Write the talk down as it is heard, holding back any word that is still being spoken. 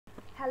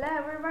Hello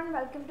everyone,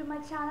 welcome to my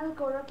channel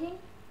Coro King.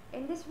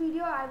 In this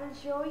video I will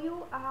show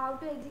you how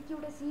to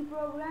execute a C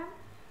program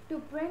to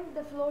print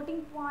the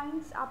floating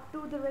points up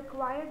to the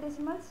required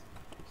decimals.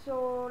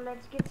 So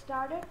let's get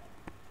started.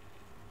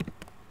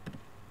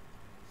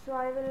 So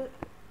I will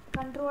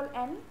control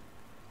N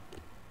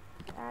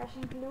dash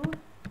include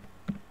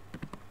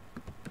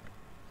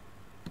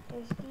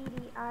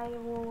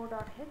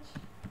stdio.h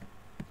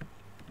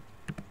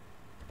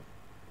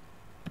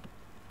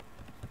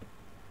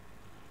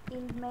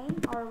int main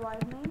or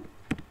void main.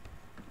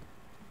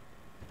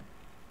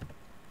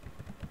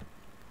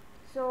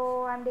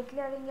 So I'm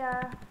declaring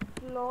a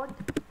float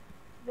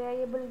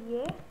variable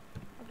a.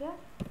 Okay,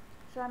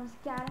 so I'm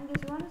scanning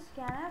this one,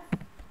 scanf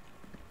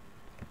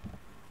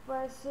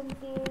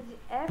percentage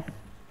f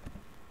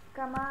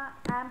comma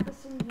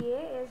ampersand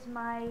a is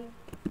my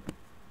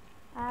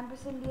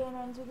ampersand a and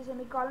ends with a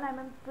semicolon.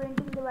 I'm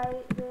printing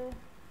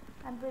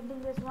I'm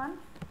printing this one,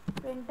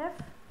 printf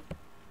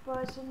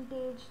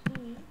percentage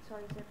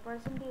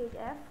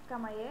f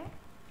comma a.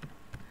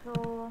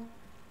 So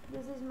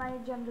this is my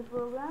general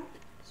program.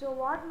 So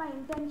what my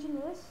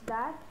intention is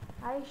that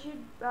I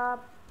should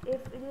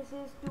if this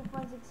is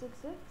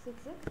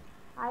 2.6666,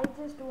 I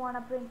just want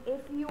to print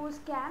if you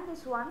scan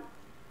this one,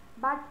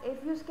 but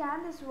if you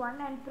scan this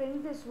one and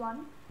print this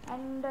one,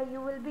 and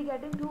you will be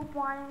getting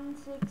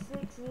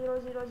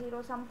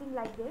 2.66000 something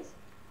like this.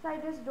 So I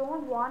just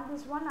don't want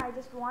this one, I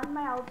just want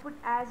my output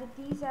as it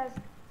is as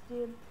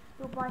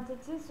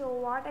 2.66. So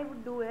what I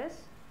would do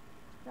is,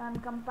 so I'm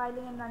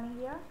compiling and running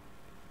here,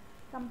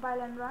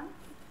 compile and run.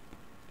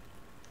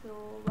 So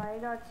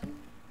y.c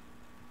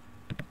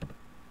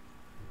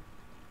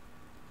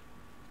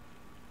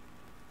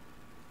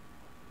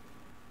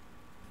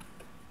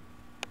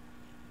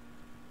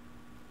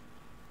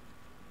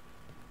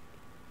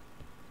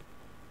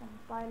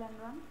compile and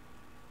run.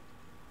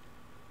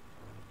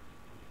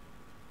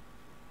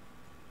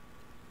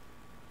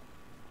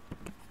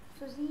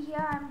 So see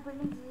here I'm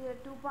printing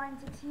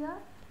 2.6 here.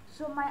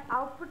 So my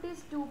output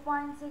is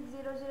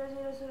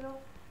 2.60000.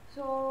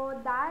 So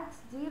that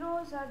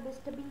zeros are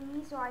disturbing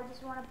me. So I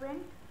just want to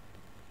print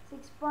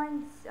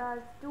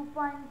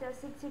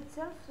 2.6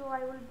 itself. So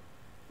I will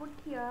put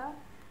here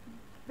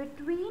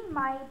between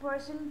my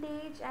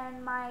percentage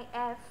and my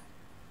f,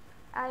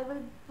 I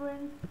will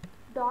print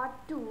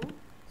dot 2,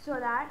 so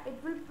that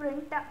it will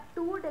print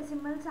 2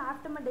 decimals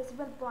after my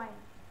decimal point.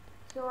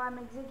 So I'm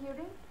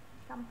executing,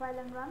 compile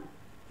and run.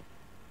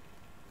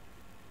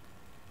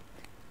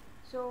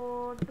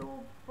 So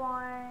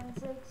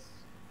 2.6,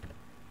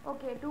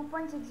 okay,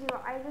 2.60.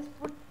 I just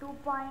put 2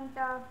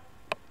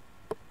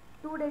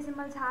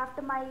 decimals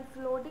after my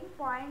floating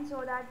point,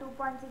 so that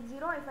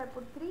 2.60. If I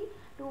put 3,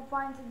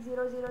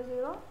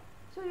 2.6000.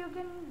 So you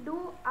can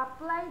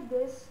apply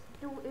this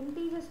to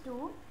integers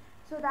too,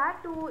 so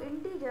that to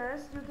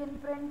integers you can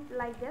print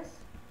like this.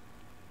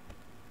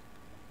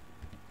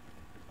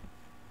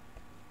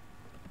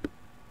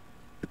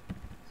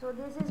 So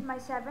this is my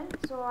 7.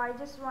 So I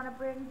just want to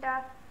print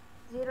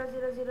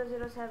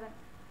 00007.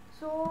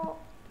 So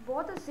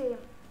both are same,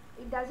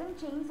 it doesn't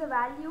change the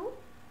value.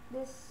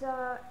 This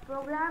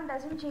program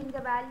doesn't change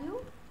the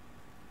value,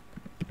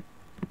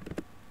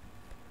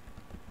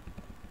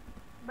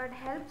 but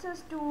helps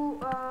us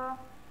to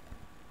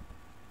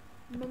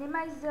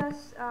minimize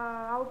this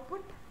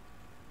output.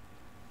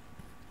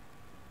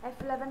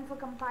 F11 for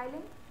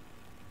compiling.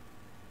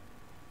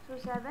 So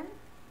 7,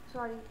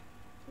 sorry,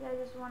 here I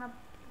just want to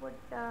put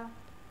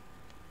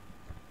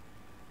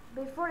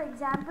before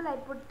example I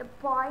put the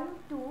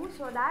 0.2,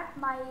 so that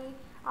my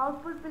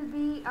output will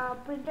be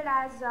printed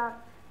as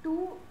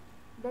 2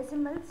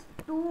 decimals,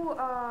 2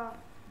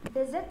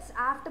 digits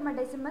after my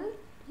decimal.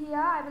 Here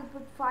I will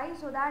put 5,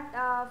 so that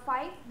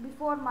 5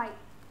 before my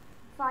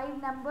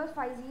 5 numbers,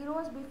 5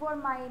 zeros before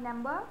my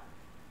number.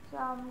 So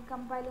I'm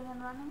compiling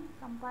and running,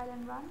 compile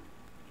and run.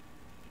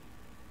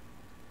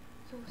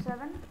 So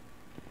 7.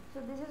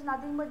 So this is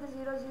nothing but the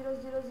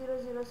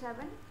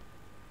 00007.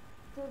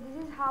 So this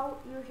is how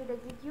you should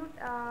execute.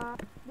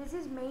 This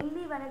is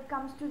mainly when it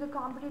comes to the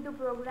competitive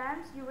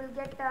programs. You will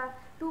get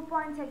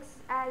 2.6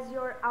 as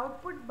your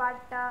output,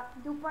 but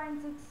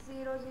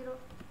 2.6000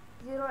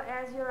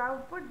 as your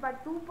output,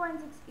 but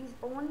 2.6 is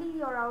only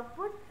your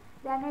output.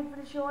 Then it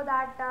will show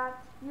that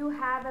you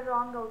have a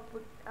wrong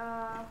output.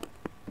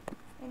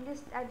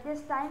 At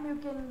this time you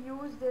can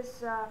use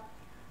this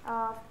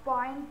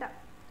point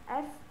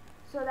f,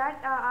 so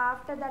that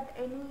after that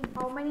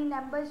how many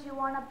numbers you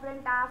want to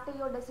print after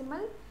your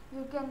decimal,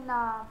 you can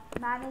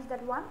manage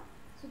that one.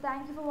 So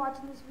thank you for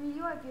watching this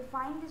video. If you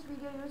find this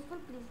video useful,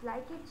 please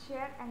like it,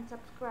 share and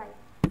subscribe.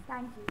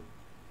 Thank you.